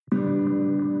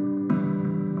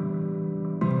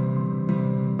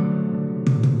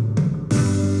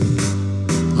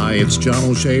Hi, it's John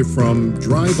O'Shea from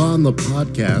Drive On the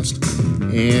Podcast,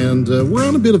 and we're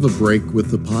on a bit of a break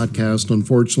with the podcast.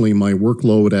 Unfortunately, my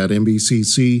workload at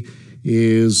MBCC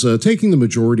is taking the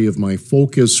majority of my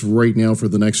focus right now for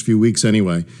the next few weeks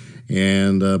anyway,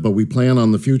 and but we plan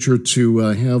on the future to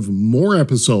have more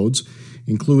episodes,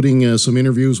 including some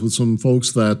interviews with some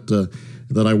folks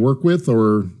that I work with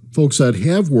or folks that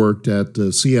have worked at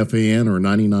CFAN or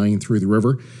 99 Through the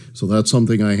River. So that's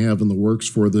something I have in the works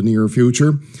for the near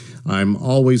future. I'm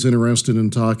always interested in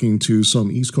talking to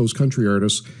some East Coast country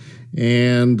artists.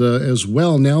 And as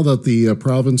well, now that the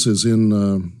province is in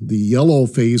the yellow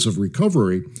phase of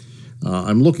recovery,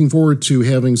 I'm looking forward to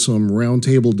having some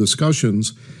roundtable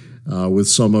discussions with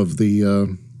some of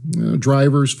the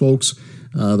drivers, folks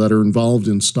that are involved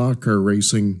in stock car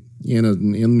racing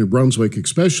in New Brunswick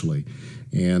especially,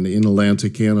 and in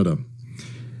Atlantic Canada.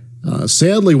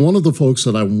 Sadly, one of the folks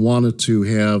that I wanted to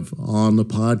have on the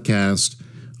podcast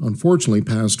unfortunately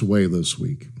passed away this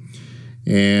week.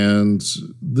 And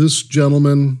this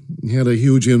gentleman had a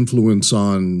huge influence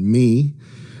on me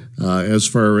as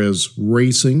far as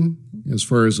racing, as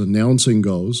far as announcing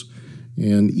goes,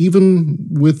 and even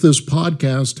with this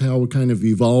podcast, how it kind of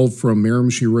evolved from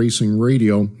Miramichi Racing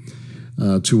Radio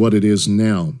to what it is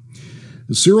now.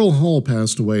 Cyril Hall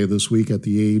passed away this week at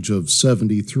the age of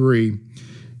 73.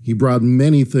 He brought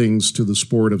many things to the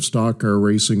sport of stock car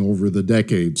racing over the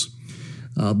decades.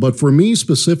 But for me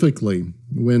specifically,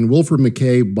 when Wilfred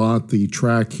McKay bought the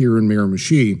track here in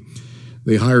Miramichi,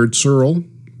 they hired Cyril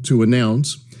to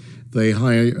announce. They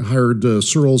hired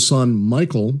Cyril's son,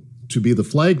 Michael, to be the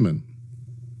flagman.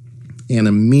 And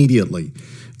immediately,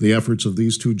 the efforts of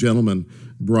these two gentlemen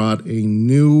brought a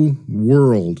new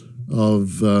world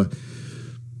of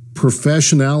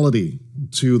professionality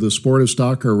to the sport of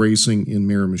stock car racing in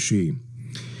Miramichi.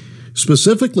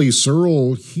 Specifically,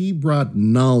 Cyril, he brought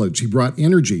knowledge, he brought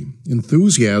energy,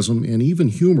 enthusiasm, and even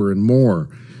humor and more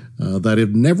that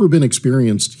had never been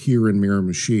experienced here in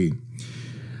Miramichi.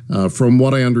 From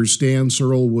what I understand,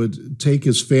 Cyril would take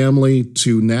his family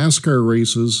to NASCAR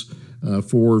races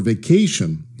for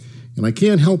vacation. And I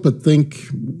can't help but think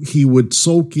he would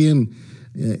soak in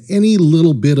any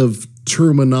little bit of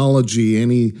terminology,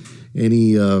 any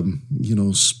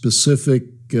specific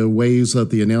ways that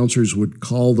the announcers would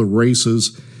call the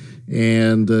races,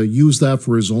 and use that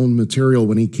for his own material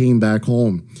when he came back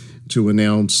home to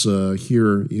announce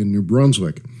here in New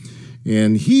Brunswick.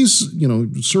 And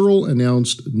Cyril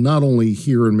announced not only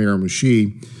here in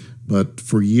Miramichi, but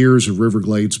for years at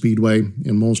Riverglade Speedway,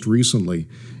 and most recently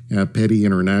at Petty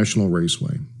International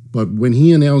Raceway. But when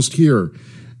he announced here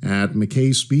at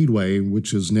McKay Speedway,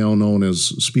 which is now known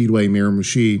as Speedway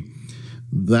Miramichi,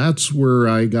 that's where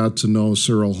I got to know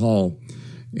Cyril Hall.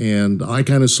 And I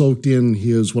kind of soaked in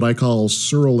his what I call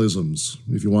Cyrilisms,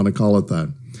 if you want to call it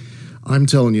that. I'm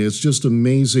telling you, it's just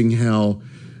amazing how,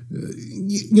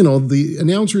 the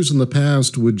announcers in the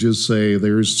past would just say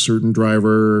there's a certain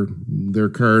driver, their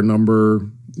car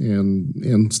number,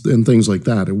 and things like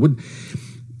that. It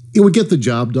would get the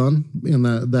job done, and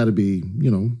that'd be,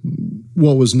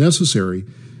 what was necessary.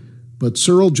 But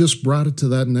Cyril just brought it to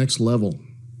that next level.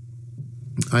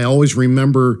 I always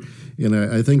remember, and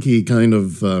I think he kind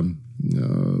of,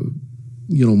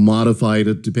 modified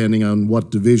it depending on what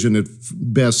division it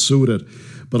best suited.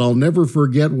 But I'll never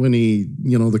forget when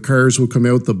the cars would come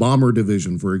out the bomber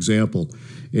division, for example,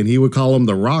 and he would call them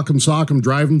the Rock 'em, Sock 'em,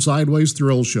 Drive 'em Sideways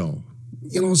Thrill Show.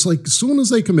 It's like as soon as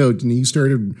they come out and he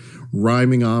started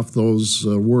rhyming off those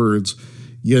words,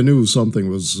 you knew something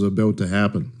was about to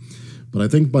happen. But I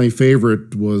think my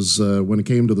favorite was when it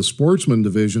came to the sportsman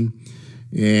division.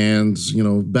 And,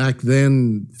 back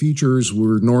then features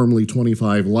were normally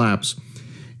 25 laps.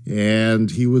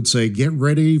 And he would say, get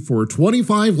ready for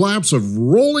 25 laps of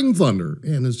rolling thunder.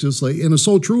 And it's just like, and it's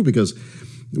so true because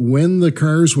when the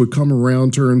cars would come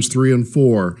around turns 3 and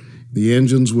 4, the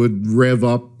engines would rev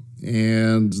up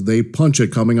and they punch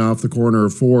it coming off the corner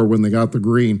of 4 when they got the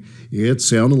green. It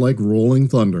sounded like rolling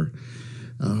thunder.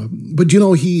 But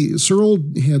Cyril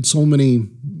had so many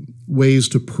ways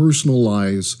to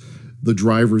personalize the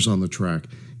drivers on the track,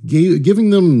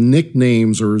 giving them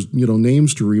nicknames or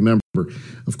names to remember.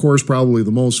 Of course, probably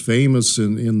the most famous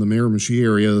in the Miramichi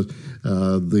area,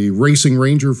 the racing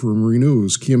ranger from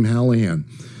Renews, Kim Hallahan.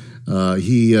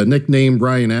 He nicknamed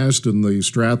Brian Ashton the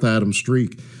Strathatham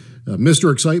Streak.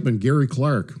 Mr. Excitement, Gary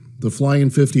Clark, the Flying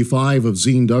 55 of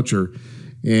Zine Dutcher,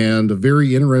 and a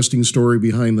very interesting story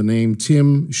behind the name,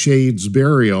 Tim Shades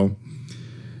Barrio.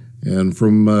 And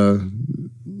from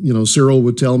Cyril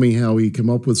would tell me how he came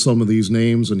up with some of these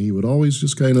names, and he would always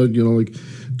just kind of,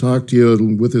 talk to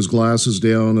you with his glasses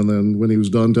down, and then when he was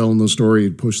done telling the story,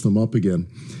 he'd push them up again.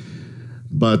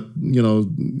 But,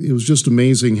 it was just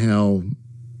amazing how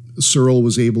Cyril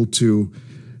was able to,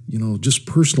 just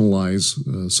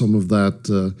personalize some of that,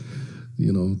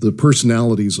 the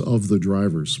personalities of the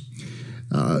drivers.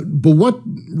 But what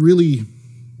really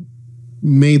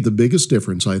made the biggest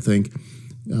difference, I think,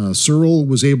 Cyril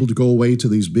was able to go away to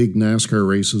these big NASCAR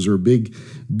races or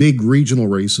big regional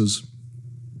races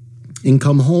and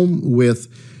come home with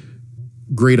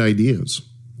great ideas.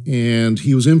 And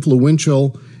he was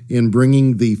influential in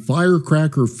bringing the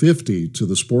Firecracker 50 to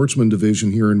the sportsman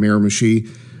division here in Miramichi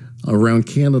around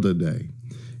Canada Day.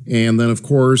 And then, of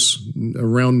course,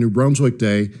 around New Brunswick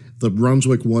Day, the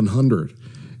Brunswick 100.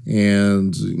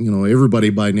 And, everybody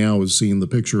by now has seen the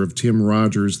picture of Tim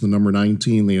Rogers, the number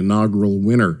 19, the inaugural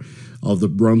winner of the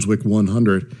Brunswick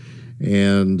 100.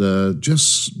 And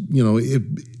those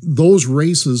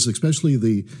races, especially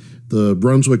the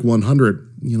Brunswick 100,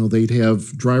 they'd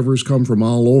have drivers come from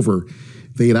all over.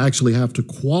 They'd actually have to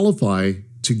qualify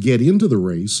to get into the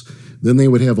race. Then they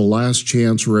would have a last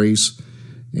chance race.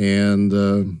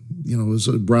 And,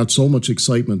 it brought so much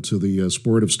excitement to the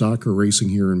sport of stock car racing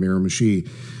here in Miramichi,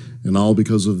 and all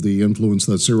because of the influence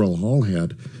that Cyril Hall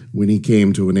had when he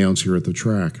came to announce here at the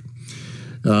track.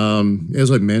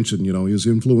 As I mentioned, his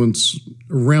influence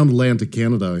around Atlantic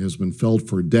Canada has been felt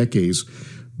for decades,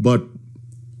 but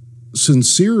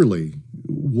sincerely,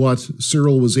 what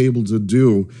Cyril was able to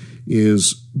do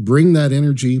is bring that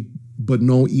energy, but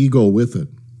no ego with it.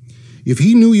 If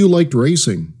he knew you liked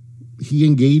racing, he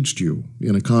engaged you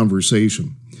in a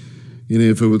conversation. And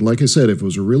if it was, like I said, if it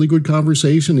was a really good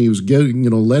conversation, he was getting,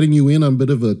 letting you in on a bit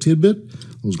of a tidbit,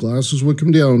 those glasses would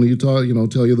come down, he'd tell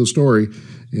you the story,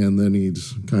 and then he'd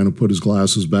kind of put his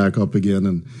glasses back up again,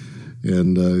 and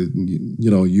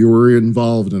you were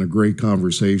involved in a great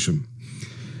conversation.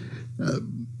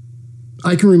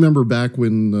 I can remember back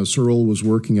when Cyril was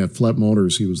working at Flett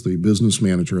Motors. He was the business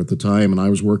manager at the time, and I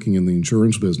was working in the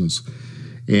insurance business.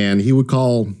 And he would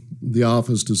call the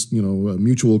office to, a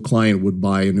mutual client would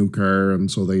buy a new car, and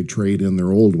so they'd trade in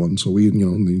their old one. So we,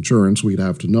 in the insurance, we'd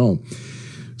have to know.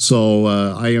 So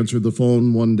I answered the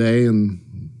phone one day, and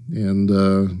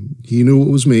he knew it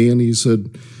was me, and he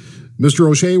said, "Mr.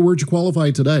 O'Shea, where'd you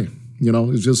qualify today?"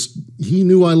 It's just, he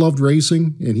knew I loved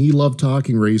racing, and he loved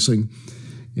talking racing,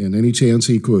 and any chance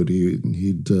he could,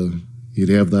 he'd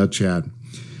have that chat.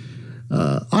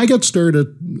 I got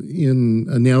started in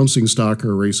announcing stock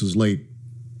car races late.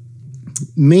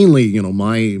 Mainly,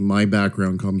 my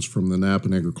background comes from the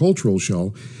Napa Agricultural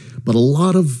Show, but a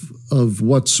lot of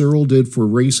what Cyril did for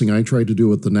racing, I tried to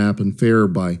do at the Napa Fair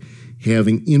by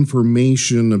having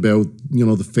information about,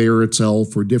 the fair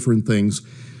itself or different things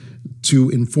to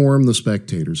inform the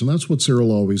spectators. And that's what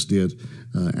Cyril always did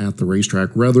at the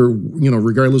racetrack,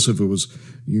 regardless if it was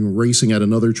racing at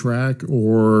another track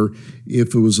or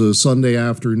if it was a Sunday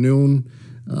afternoon.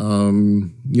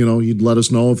 He'd let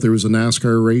us know if there was a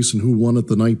NASCAR race and who won it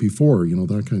the night before,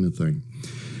 that kind of thing.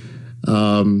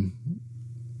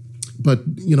 But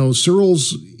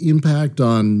Cyril's impact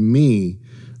on me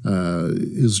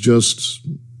is just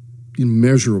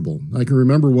immeasurable. I can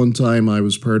remember one time I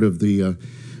was part of the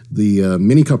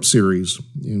Mini Cup Series,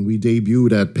 and we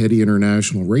debuted at Petty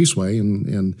International Raceway,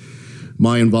 and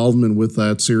my involvement with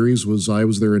that series was I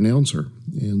was their announcer.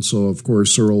 And so, of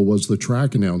course, Cyril was the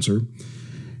track announcer.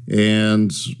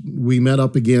 And we met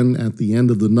up again at the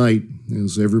end of the night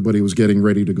as everybody was getting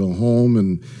ready to go home,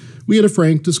 and we had a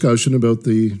frank discussion about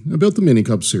the Mini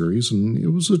Cup Series, and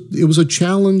it was a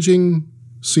challenging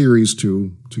series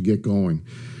to get going.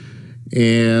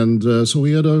 And so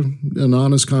we had an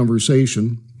honest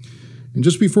conversation. And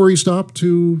just before he stopped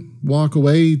to walk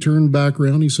away, he turned back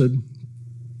around. He said,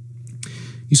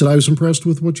 "I was impressed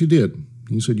with what you did."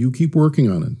 He said, "You keep working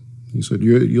on it." He said,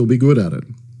 "You'll be good at it."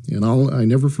 And I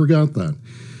never forgot that.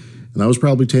 And that was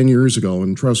probably 10 years ago.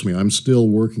 And trust me, I'm still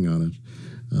working on it.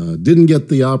 Didn't get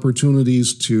the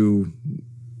opportunities to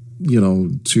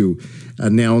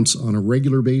announce on a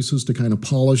regular basis to kind of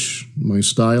polish my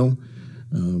style.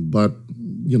 But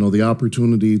the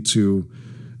opportunity to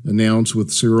announce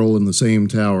with Cyril in the same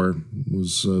tower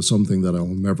was something that I'll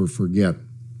never forget.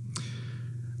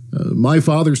 My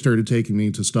father started taking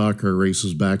me to stock car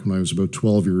races back when I was about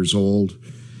 12 years old.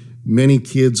 Many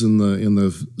kids in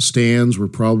the stands were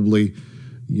probably,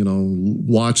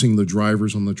 watching the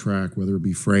drivers on the track, whether it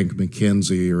be Frank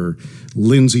McKenzie or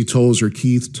Lindsay Tozer,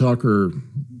 Keith Tucker,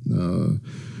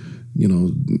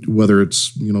 whether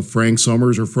it's, Frank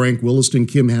Summers or Frank Williston,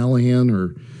 Kim Hallahan,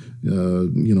 or,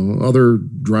 other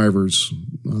drivers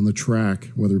on the track,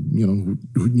 whether,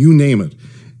 you name it.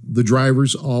 The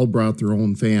drivers all brought their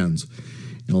own fans.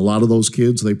 And a lot of those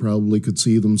kids, they probably could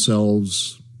see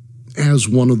themselves as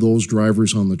one of those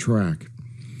drivers on the track.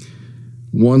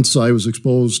 Once I was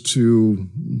exposed to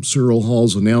Cyril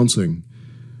Hall's announcing,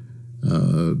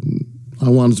 I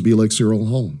wanted to be like Cyril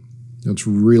Hall. That's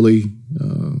really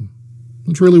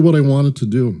what I wanted to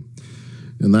do.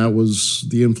 And that was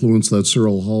the influence that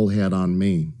Cyril Hall had on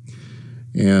me.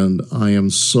 And I am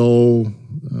so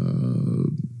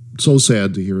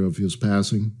sad to hear of his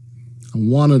passing. I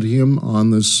wanted him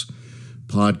on this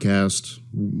podcast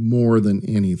more than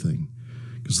anything,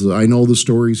 because I know the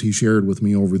stories he shared with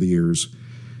me over the years.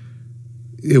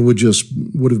 It would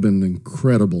have been an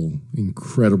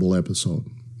incredible episode.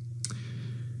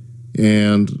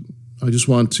 And I just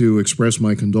want to express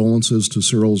my condolences to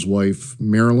Cyril's wife,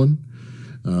 Marilyn,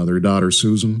 their daughter,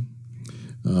 Susan,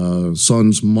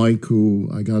 sons, Mike, who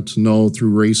I got to know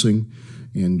through racing,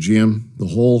 and Jim, the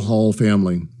whole Hall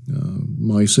family.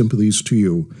 My sympathies to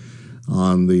you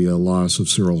on the loss of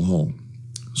Cyril Hall.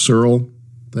 Cyril,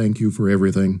 thank you for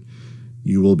everything.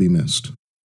 You will be missed.